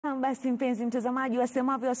basi mpenzi mtazamaji,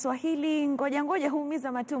 wasemavyo Waswahili, ngoja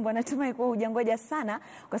huumiza matumbo. Natumai kuwa hujangoja sana,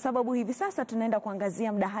 kwa sababu hivi sasa tunaenda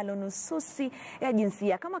kuangazia mdahalo nususi ya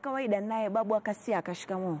jinsia. Kama kawaida naye babu akasia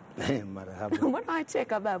kashikamoo. Marahaba. Mbona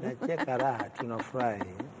wacheka babu? Nacheka raha, tunafurahi.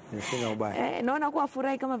 Nisina ubaya. Naona kuwa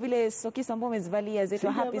furahi kama vile sokisi ambao umezivalia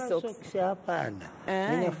zetu happy socks. Hapana.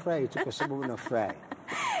 Ninafurahi tu kwa sababu nafurahi.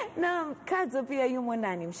 Na Kazo pia yumo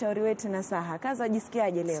ndani, mshauri wetu nasaha. Kazo,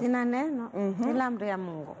 ajisikiaje leo? Sina neno, ila amri ya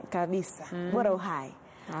Mungu kabisa. Bora uhai.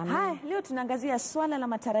 Hai, leo tunaangazia swala la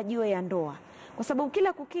matarajio ya ndoa. Kwa sababu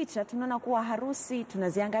kila kukicha tunaona kuwa harusi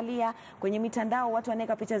tunaziangalia kwenye mitandao, watu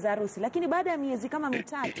wanaweka picha za harusi, lakini baada ya miezi kama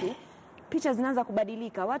mitatu picha zinaanza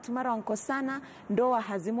kubadilika, watu mara wankosana, ndoa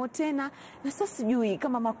hazimo tena. Na sasa sijui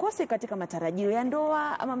kama makosa katika matarajio ya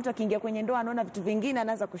ndoa, ama mtu akiingia kwenye ndoa anaona vitu vingine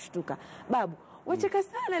anaanza kushtuka. Babu, wacheka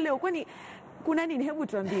sana leo, kwani kuna nini? Hebu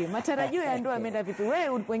tuambie, matarajio ya ndoa yameenda vipi? Wewe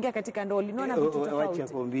ulipoingia katika ndoa uliona vitu tofauti?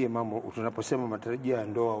 Wacha kuambie mambo, tunaposema matarajio ya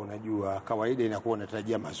ndoa, unajua kawaida inakuwa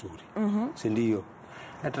unatarajia mazuri. Si ndio?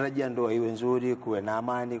 Natarajia ndoa iwe nzuri, kuwe na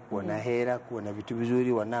amani, kuwe na hera, kuwe na vitu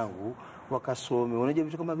vizuri, wanangu wakasome. Unajua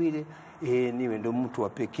vitu kama vile niwe ndo mtu wa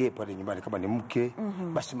pekee pale nyumbani, kama ni mke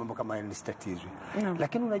basi mambo kama yanistatizwe.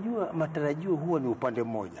 Lakini unajua matarajio huwa ni upande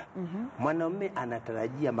mmoja. Mwanamume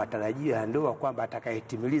anatarajia matarajio ya ndoa kwamba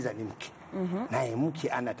atakayetimiliza ni mke. Naye mke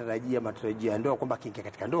anatarajia matarajio ya ndoa kwamba akiingia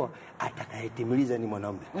katika ndoa atakayetimiliza ni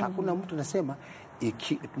mwanamume. Hakuna mtu anasema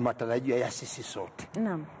matarajio ya sisi sote.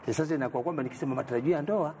 Sasa inakuwa kwamba nikisema matarajio ya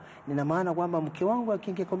ndoa nina maana kwamba mke wangu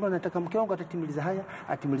akiingia kwa ndoa nataka mke wangu atatimiliza haya,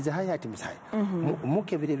 atimiliza haya, atimiza haya.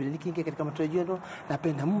 Mke vile vile nikiingia katika matarajio ya ndoa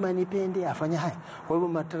napenda mume anipende, afanye haya. Kwa hivyo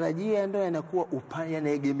matarajio ya ndoa yanakuwa upande,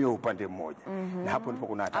 yanaegemea upande mmoja. Na hapo ndipo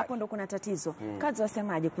kuna hatari. Hapo ndo kuna tatizo. Kazi,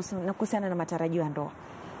 wasemaje kuhusiana na matarajio ya ndoa?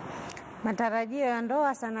 Matarajio ya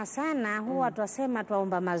ndoa sana sana huwa twasema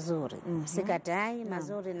twaomba mazuri. Sikatai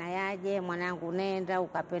mazuri na yaje, mwanangu nenda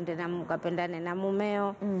ukapendane na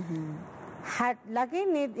mumeo.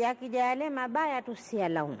 Lakini yakija yale mabaya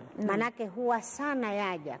tusialaumu. Manake huwa sana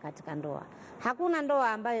yaja katika ndoa. Hakuna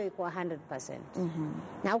ndoa ambayo iko 100%.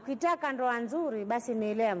 Na ukitaka ndoa nzuri basi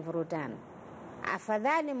ni ile ya mvurutano.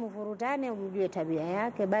 Afadhali mvurutane, umjue tabia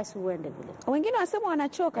yake, basi uende vile. Wengine wasema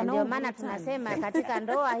wanachoka, na ndio maana tunasema katika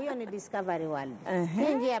ndoa hiyo ni discovery world.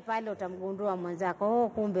 Ingia pale utamgundua mwenzako,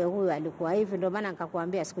 kumbe huyu alikuwa hivi. Ndio maana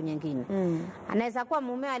nikakwambia siku nyingine. Anaweza kuwa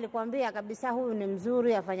mume alikwambia kabisa huyu ni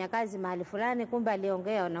mzuri, afanya kazi mahali fulani, kumbe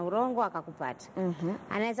aliongea na urongo akakupata.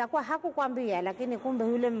 Anaweza kuwa hakukwambia, lakini kumbe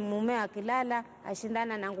yule mume akilala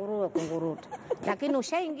ashindana na nguruwe kunguruta. Lakini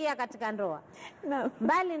ushaingia katika ndoa.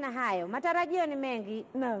 Mbali na hayo, matarajio ni mengi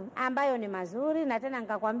ambayo ni mazuri, na tena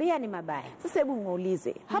nikakwambia ni mabaya. Sasa hebu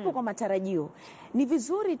muulize hapo, kwa matarajio, ni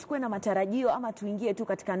vizuri tukue na matarajio ama tuingie tu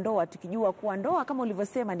katika ndoa tukijua kuwa ndoa kama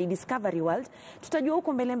ulivyosema ni discovery world? Tutajua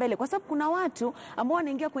huko mbele, kwa sababu kuna watu ambao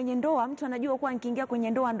wanaingia kwenye ndoa, mtu anajua kuwa nikiingia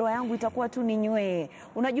kwenye ndoa yangu itakuwa tu ni nywee.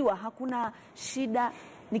 Unajua hakuna shida,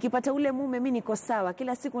 nikipata ule mume mimi niko sawa,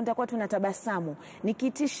 kila siku nitakuwa tunatabasamu,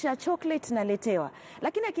 nikitisha chocolate naletewa.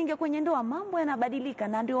 Lakini akiingia kwenye ndoa mambo yanabadilika,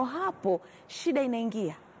 na ndio hapo shida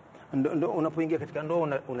inaingia. Ndo unapoingia katika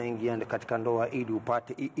ndoa unaingia katika ndoa ili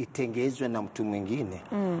upate itengezwe na mtu mwingine.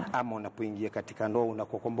 Ama unapoingia katika ndoa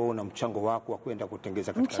unakuwa kwamba una mchango wako wa kwenda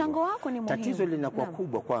kutengeza katika mchango ndoa. Wako ni muhimu. Tatizo linakuwa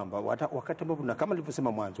kubwa kwamba wakati ambapo, na kama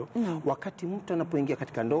nilivyosema mwanzo, wakati mtu anapoingia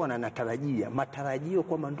katika ndoa na anatarajia matarajio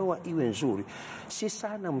kwamba ndoa iwe nzuri, si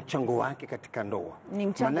sana mchango wake katika ndoa.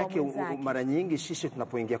 Manake mara nyingi sisi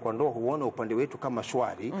tunapoingia kwa ndoa huona upande wetu kama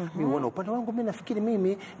shwari. Mimi huona upande wangu, mimi nafikiri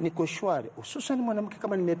mimi niko shwari. Hususan mwanamke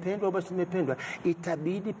kama nimependwa basi nimependwa,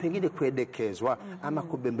 itabidi pengine kuedekezwa ama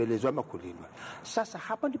kubembelezwa ama kulindwa. Sasa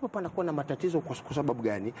hapa ndipo panakuwa na matatizo. Kwa sababu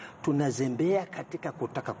gani? Tunazembea katika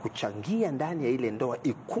kutaka kuchangia ndani ya ile ndoa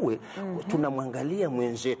ikue. Tunamwangalia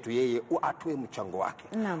mwenzetu, yeye atoe mchango wake.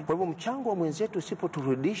 Kwa hivyo mchango wa mwenzetu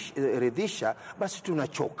usipoturidhisha basi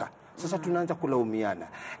tunachoka. Sasa tunaanza kulaumiana.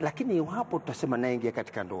 Lakini iwapo tutasema naingia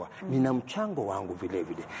katika ndoa, nina mchango wangu vile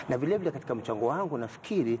vile. Na vile vile katika mchango wangu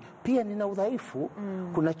nafikiri pia nina udhaifu,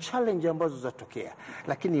 kuna challenge ambazo zatokea.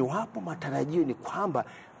 Lakini iwapo matarajio ni kwamba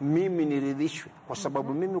mimi niridhishwe, kwa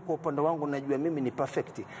sababu mimi kwa upande wangu najua mimi ni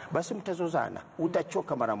perfect, basi mtazozana,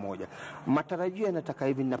 utachoka mara moja. Matarajio yanataka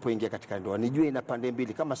hivi, ninapoingia katika ndoa nijue ina pande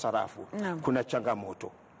mbili kama sarafu. Kuna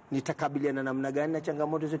changamoto, nitakabiliana namna gani na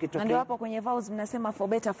changamoto zikitokea? Ndio hapo kwenye vows mnasema for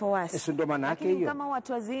better for worse. Ndio maana yake hiyo. Kama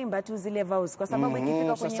watu waziimba tu zile vows, kwa sababu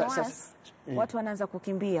ikifika kwenye worse watu wanaanza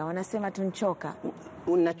kukimbia, wanasema tunchoka.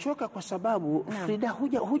 Unachoka kwa sababu Frida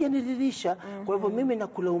hujaniridhisha. Kwa hivyo mimi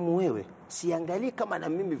nakulaumu wewe, siangalie kama na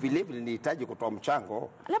mimi vile vile nihitaji kutoa mchango.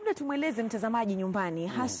 Labda tumweleze mtazamaji nyumbani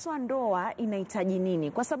haswa ndoa inahitaji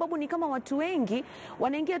nini, kwa sababu ni kama watu wengi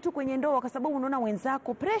wanaingia tu kwenye ndoa kwa sababu unaona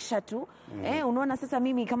wenzako pressure tu. Unaona sasa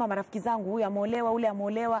mimi kama marafiki zangu huyu ameolewa ule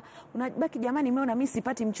ameolewa, unabaki jamani nimeona mimi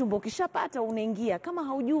sipati mchumba. Ukishapata unaingia, kama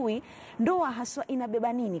haujui ndoa haswa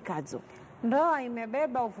inabeba nini Kadzo? Ndoa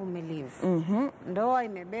imebeba uvumilivu. Ndoa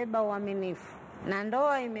imebeba uaminifu, na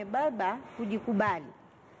ndoa imebeba kujikubali.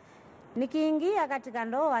 Nikiingia katika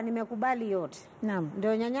ndoa nimekubali yote. Naam.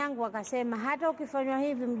 Ndio nyanyangu akasema hata ukifanywa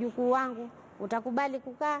hivi mjukuu wangu utakubali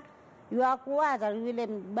kukaa yuakuwaza yule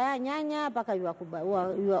mbaya nyanya mpaka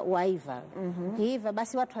waiva. Kiiva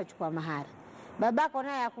basi watu wachukua mahari. Babako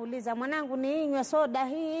naye akuuliza mwanangu niinywe soda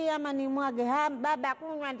hii ama ni mwage? Baba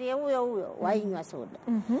kunywa ndiye huyo wainywa soda.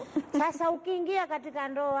 Sasa ukiingia katika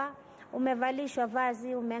ndoa umevalishwa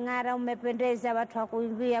vazi, umeng'ara, umependeza, watu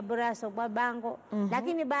wakuimbia buraso kwa bango.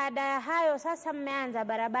 Lakini baada ya hayo sasa mmeanza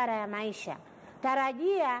barabara ya maisha.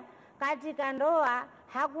 Tarajia katika ndoa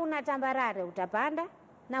hakuna tambarare, utapanda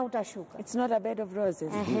na utashuka. It's not a bed of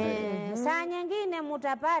roses. Saa nyingine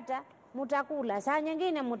mutapata, mutakula, saa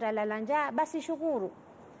nyingine mutalala njaa, basi shukuru.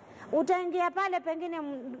 Utaingia pale pengine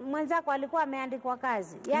mwenzako alikuwa ameandikwa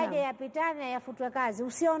kazi, yaje yapitane yafutwe kazi,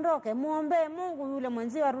 usiondoke, muombe Mungu yule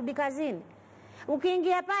mwenzio arudi kazini.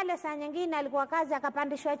 Ukiingia pale saa nyingine alikuwa kazi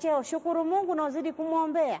akapandishwa cheo, shukuru Mungu na uzidi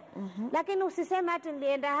kumuombea. Lakini usiseme ati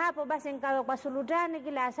nilienda hapo basi nikawe kwa sultani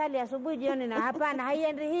kila asali asubuhi jioni, na hapana,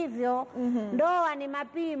 haiendi hivyo. Ndoa ni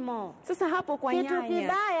mapimo. Sasa hapo kwa nyanya, kitu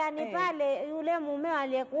kibaya ni pale yule mumeo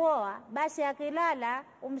aliyekuoa basi akilala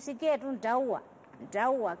umsikie tu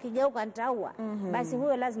nitaua, kigeuka nitaua. Basi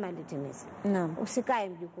huyo lazima alitimize. Usikae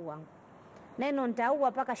mjukuu wangu, neno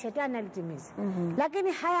nitaua mpaka shetani alitimize.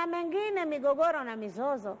 Lakini haya mengine, migogoro na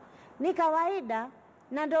mizozo ni kawaida,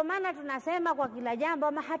 na ndio maana tunasema kwa kila jambo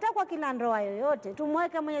ama hata kwa kila ndoa yoyote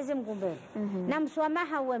tumweke Mwenyezi Mungu mbele na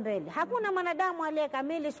msamaha uwe mbele. Hakuna mwanadamu aliye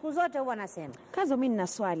kamili, siku zote huwa nasema. Kazo, mimi nina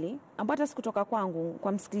swali ambalo hata kutoka kwangu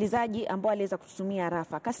kwa msikilizaji ambao aliweza kututumia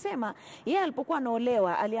rafa. Akasema yeye alipokuwa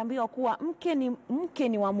anaolewa aliambiwa kuwa mke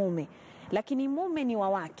ni wa mume lakini mume ni wa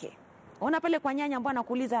wake. Ona pale kwa nyanya ambao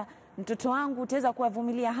anakuuliza mtoto wangu utaweza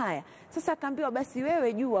kuwavumilia haya. Sasa akaambiwa basi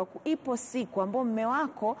wewe jua ipo siku ambao mume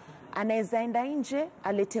wako anaweza enda nje,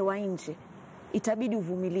 aletewa nje, itabidi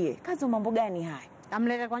uvumilie. Kazo, mambo gani haya?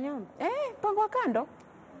 Amleta kwa nyumba? Pangwa kando.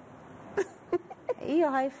 Hiyo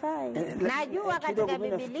haifai. Najua katika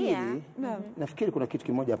Biblia. Nafikiri kuna kitu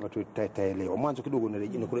kimoja hapa tutaelewa. Mwanzo kidogo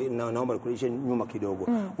naomba kurejea nyuma kidogo.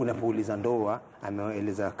 Unapouliza ndoa,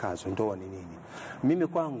 ameeleza Kazo ndoa ni nini. Mimi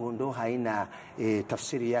kwangu ndoa haina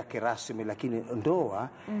tafsiri yake rasmi, lakini ndoa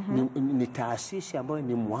ni taasisi ambayo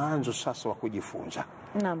ni mwanzo sasa wa kujifunza.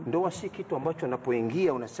 Ndoa si kitu ambacho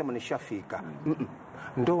unapoingia unasema nishafika.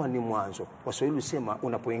 Ndoa ni mwanzo. Waswahili husema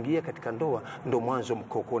unapoingia katika ndoa ndo mwanzo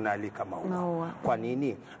mkoko na alika maua. Kwa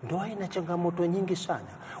nini? Ndoa ina changamoto nyingi sana.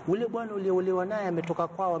 Ule bwana uliolewa naye ametoka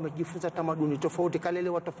kwao, amejifunza tamaduni tofauti,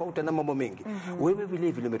 kalelewa tofauti na mambo mengi. Wewe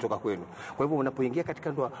vile vile umetoka kwenu. Kwa hivyo unapoingia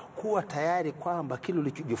katika ndoa, kuwa tayari kwamba kile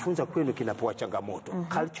ulichojifunza kwenu kinapoa changamoto.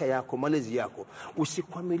 Culture yako, malezi yako,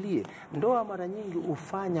 usikwamilie. Ndoa mara nyingi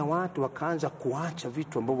ufanya watu wakaanza kuacha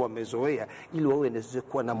vitu ambavyo wamezoea ili wawe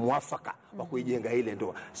kuwa na mwafaka wa kuijenga ile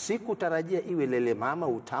ndoa. Sikutarajia iwe lele mama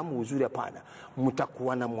utamu uzuri, hapana.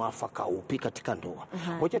 Mtakuwa na mwafaka upi katika ndoa?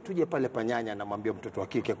 Wacha tuje pale panyanya, namwambia mtoto wa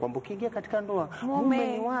kike kwamba ukiingia katika ndoa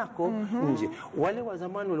mume ni wako nje. Wale wa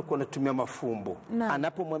zamani walikuwa wanatumia mafumbo.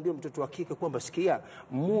 Anapomwambia mtoto wa kike kwamba sikia,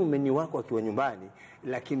 mume ni wako akiwa nyumbani,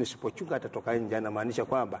 lakini usipochunga atatoka nje, anamaanisha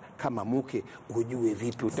kwamba kama mke ujue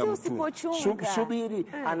vipi utamtunza. Subiri,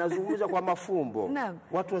 anazungumza kwa mafumbo.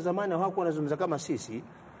 Watu wa zamani hawakuwa wanazungumza kama sisi.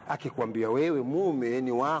 Akikwambia wewe mume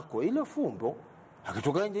ni wako, ile fumbo,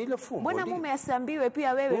 akitoka nje ile fumbo. Mbona mume asiambiwe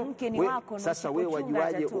pia wewe mke ni wako? Sasa wewe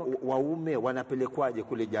wajuaje waume wanapelekwaje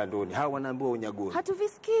kule jandoni? Hawa wanaambiwa unyagoni.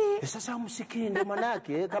 Hatuvisikii. Sasa msikii, ndio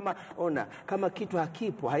manake kama kitu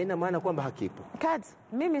hakipo haina maana kwamba hakipo.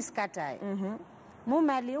 Mimi sikatai.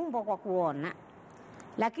 Mume aliumbwa kwa kuona.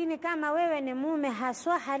 Lakini kama wewe ni mume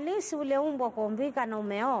haswa halisi uleumbwa kuumbika na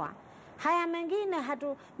umeoa, haya mengine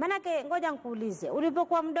manake ngoja nikuulize,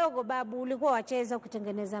 ulipokuwa mdogo babu ulikuwa wacheza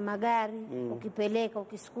ukitengeneza magari, ukipeleka,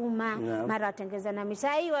 ukisukuma, mara watengeza na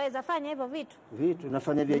misaa. Hii waweza fanya hivyo vitu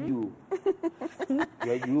nafanya vya juu.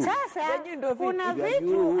 Vya juu. Sasa kuna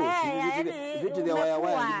vitu vitu vya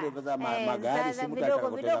waya ndivyo za magari, si vidogo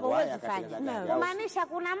huwezi fanya. Kumaanisha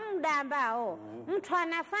kuna muda ambao mtu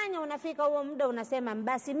anafanya, unafika huo muda unasema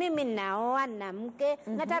basi mimi ninaoa na mke,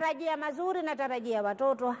 natarajia mazuri, natarajia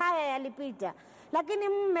watoto, haya yalipita. Lakini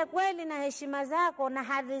mume kweli na heshima zako na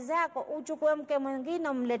hadhi zako, uchukue mke mwingine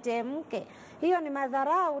umletee mke, hiyo ni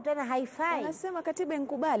madharau, tena haifai. Anasema katiba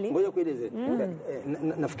inkubali. Ngoja kueleze.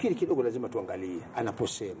 Nafikiri kidogo lazima tuangalie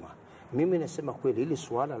anaposema. Mimi nasema kweli ili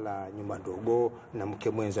suala la nyumba ndogo na mke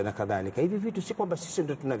mwenza na kadhalika, hivi vitu si kwamba sisi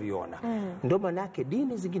ndio tunaviona. Ndio maana yake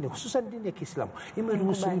dini zingine, hususan dini ya Kiislamu,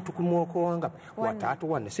 imeruhusu mtu kumwokoa wangapi?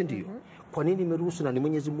 Watatu, wanne, si ndio? Kwa nini imeruhusu? Na ni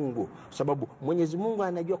Mwenyezi Mungu. Sababu Mwenyezi Mungu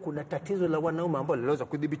anajua kuna tatizo la wanaume ambao linaweza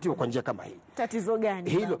kudhibitiwa kwa njia kama hii. Tatizo gani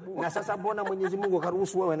hilo? Na sasa mbona Mwenyezi Mungu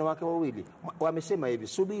akaruhusu wewe na wake wawili? Wamesema hivi,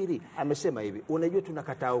 subiri, amesema hivi. Unajua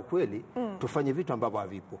tunakataa ukweli, tufanye vitu ambavyo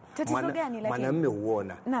havipo. Tatizo gani lakini? Mwanamume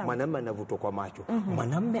huona, mwanamume anavutwa kwa macho.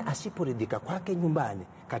 Mwanamume asiporidhika kwake nyumbani,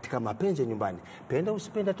 katika mapenzi nyumbani, penda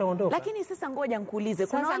usipenda ataondoka. Lakini sasa ngoja nikuulize,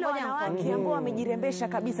 kuna wale wanawake ambao wamejirembesha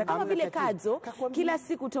kabisa kama vile Kadzo, kila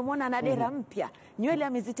siku utamwona na dera mpya, nywele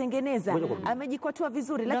amezitengeneza, amejikwatua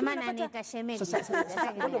vizuri, lakini unapata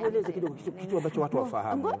sasa ngoja kueleze kitu ambacho watu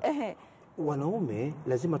wafahamu. Wanaume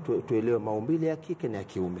lazima tuelewe maumbile ya kike na ya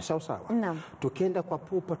kiume, sawa sawa. Tukienda kwa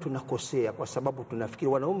pupa tunakosea, kwa sababu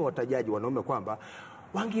tunafikiri wanaume watajaji wanaume kwamba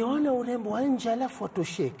wangeona urembo wa nje alafu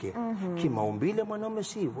watosheke. Kimaumbile mwanaume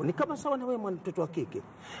si hivyo. Ni kama sawa na wewe mtoto wa kike,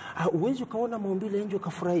 huwezi ukaona maumbile nje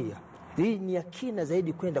ukafurahia. Hii ni yakina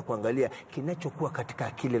zaidi kwenda kuangalia kinachokuwa katika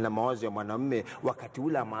akili na mawazo ya mwanamume wakati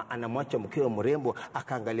ule anamwacha mkeo mrembo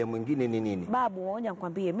akaangalia mwingine ni nini. Babu, ngoja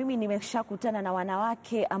nikwambie, mimi nimeshakutana na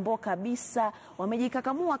wanawake ambao kabisa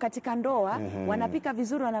wamejikakamua katika ndoa, wanapika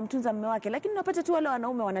vizuri, wanamtunza mume wake, lakini unapata tu wale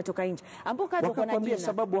wanaume wanatoka nje ambao Kadzo kuna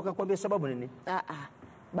jina. Wakakwambia sababu nini?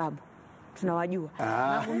 Babu, tunawajua.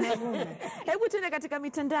 Hebu tuende katika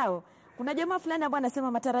mitandao. Kuna jamaa fulani ambaye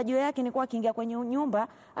anasema matarajio yake ni kwa akiingia kwenye nyumba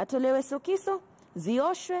atolewe sokiso,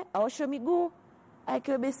 zioshwe, aoshwe miguu,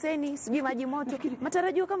 awekewe beseni, sijui maji moto.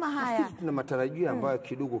 Matarajio kama haya. Tuna matarajio ambayo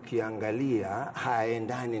kidogo kiangalia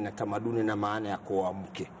hayaendani na tamaduni na maana ya kuoa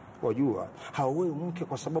mke. Wajua, hauwe mke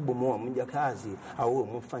kwa sababu muoa mjakazi, hauwe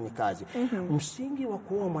mfanye kazi. Msingi wa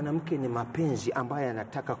kuoa mwanamke ni mapenzi ambayo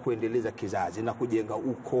anataka kuendeleza kizazi na kujenga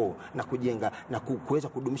ukoo na kujenga na kuweza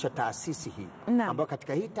kudumisha taasisi hii. Ambayo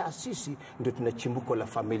katika hii taasisi ndio tuna chimbuko la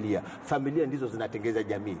familia. Familia ndizo zinatengeza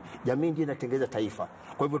jamii. Jamii ndiyo inatengeza taifa.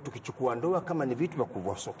 Kwa hivyo tukichukua ndoa kama ni vitu vya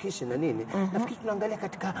kuwasokishi na nini, nafikiri tunaangalia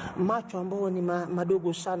katika macho ambao ni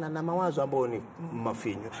madogo sana na mawazo ambao ni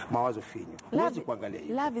mawazo finyu. Huwezi kuangalia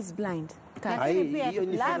hiyo. Love is blind.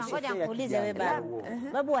 Ngoja nikuulize wewe babu.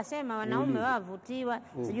 Babu wasema wanaume wavutiwa,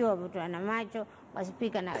 sijui wavutiwa na macho,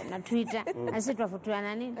 wasipika na Twitter, na sisi tuvutiwa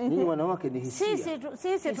na nini? Ninyi wanawake ni hisia.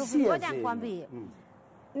 Sisi ngoja nikwambie.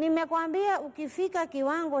 Nimekwambia ukifika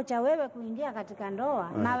kiwango cha wewe kuingia katika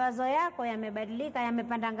ndoa, mawazo yako yamebadilika,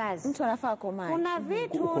 yamepanda ngazi. Mtu anafaa komae. Kuna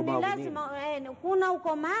vitu ni lazima, kuna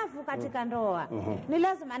ukomavu katika ndoa. Ni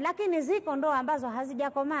lazima, lakini ziko ndoa ambazo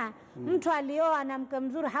hazijakomaa. Mtu alioa na mke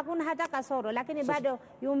mzuri, hakuna hata kasoro, lakini bado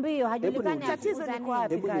yumbio, hajulikani tatizo ni kwa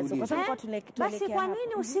wapi Kadzo. Kwa sababu basi kwa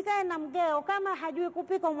nini usikae na mkeo kama hajui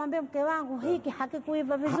kupika, umwambie mke wangu hiki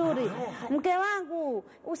hakikuiva vizuri. Mke wangu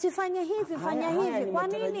usifanye hivi, fanya hivi. Kwa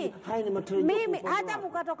nini? Mimi hata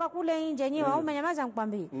mkatoka kule nje nyewe, au menyamaza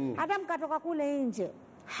nikwambie. Hata mkatoka kule nje,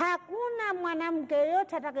 hakuna mwanamke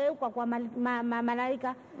yote atakayeuka kwa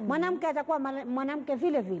malaika. Mwanamke atakuwa mwanamke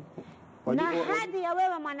vile vile. Na hadi ya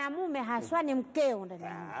wewe mwanamume haswa ni mkeo ndani.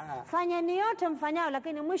 Fanyeni yote mfanyao,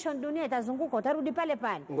 lakini mwisho dunia itazunguka, utarudi pale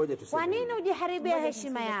pale. Kwa nini ujiharibia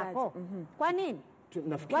heshima yako? Kwa nini?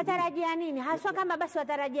 Watarajia nini? Haswa kama basi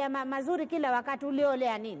watarajia mazuri kila wakati,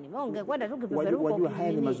 uliolea nini? Ungekwenda tu kipeperuko. Wajua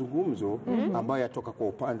haya ni mazungumzo ambayo yatoka kwa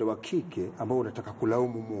upande wa kike ambao unataka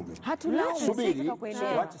kulaumu mume. Hatulaumu. Subiri,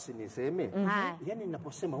 wacha siniseme. Yaani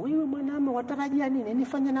ninaposema wewe mwanamume watarajia nini?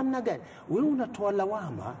 Nifanye namna gani? Wewe unatoa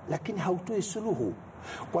lawama lakini hautoi suluhu.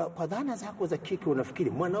 Kwa dhana zako za kike unafikiri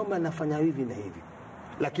mwanaume anafanya hivi na hivi.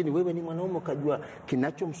 Lakini wewe ni mwanaume ukajua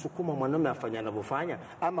kinachomsukuma mwanaume afanye anavyofanya,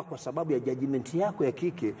 ama kwa sababu ya judgment yako ya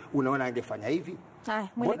kike unaona angefanya hivi.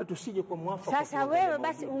 Mbona tusije kwa mwafaka? Sasa wewe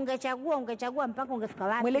basi ungechagua mpaka ungefika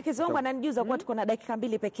wapi? Mwelekezi wangu ananijuza kuwa tuko na dakika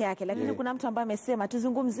 2 peke yake, lakini kuna mtu ambaye amesema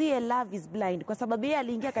tuzungumzie love is blind, kwa sababu yeye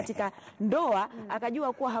aliingia katika ndoa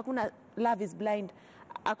akajua kuwa hakuna love is blind.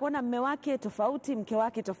 Akaona mume wake tofauti, mke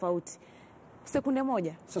wake tofauti. Sekunde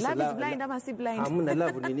moja. Love is blind ama si blind? Hamna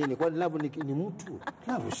love ni nini? Kwa love ni mtu.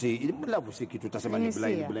 Love si kitu utasema ni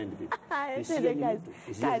blind vipi?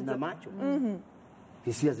 Hisia zina macho.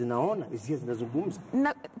 Hisia zinaona, hisia zinazungumza.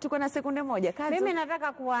 Tuko na sekunde moja. Kadzo, mimi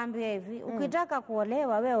nataka kuambia hivi, ukitaka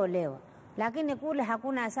kuolewa wewe olewa. Lakini kule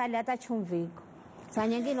hakuna asali hata chumvi iko. saa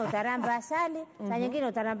nyingine utaramba asali, saa nyingine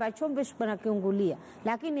utaramba chumvi na kiungulia,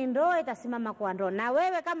 lakini ndoa itasimama kwa ndoa. Na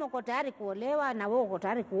wewe kama uko tayari kuolewa na wewe uko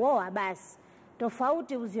tayari kuoa, basi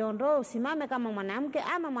tofauti uziondoe, usimame kama mwanamke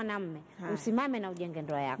ama mwanamume, usimame na ujenge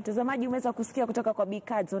ndoa yako. Mtazamaji, umeweza kusikia kutoka kwa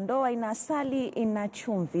Bikadzo, ndoa ina asali, ina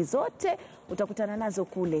chumvi, zote utakutana nazo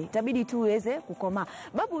kule, itabidi tu uweze kukomaa.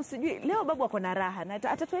 Babu, usijui leo babu ako na raha na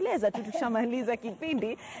atatueleza tu tukishamaliza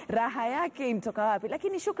kipindi raha yake inatoka wapi.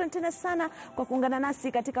 Lakini shukran tena sana kwa kuungana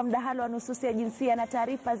nasi katika mdahalo wa Nususi ya Jinsia na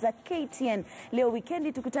taarifa za KTN leo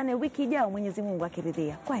wikendi. Tukutane wiki ijayo, Mwenyezi Mungu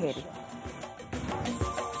akiridhia. Kwaheri.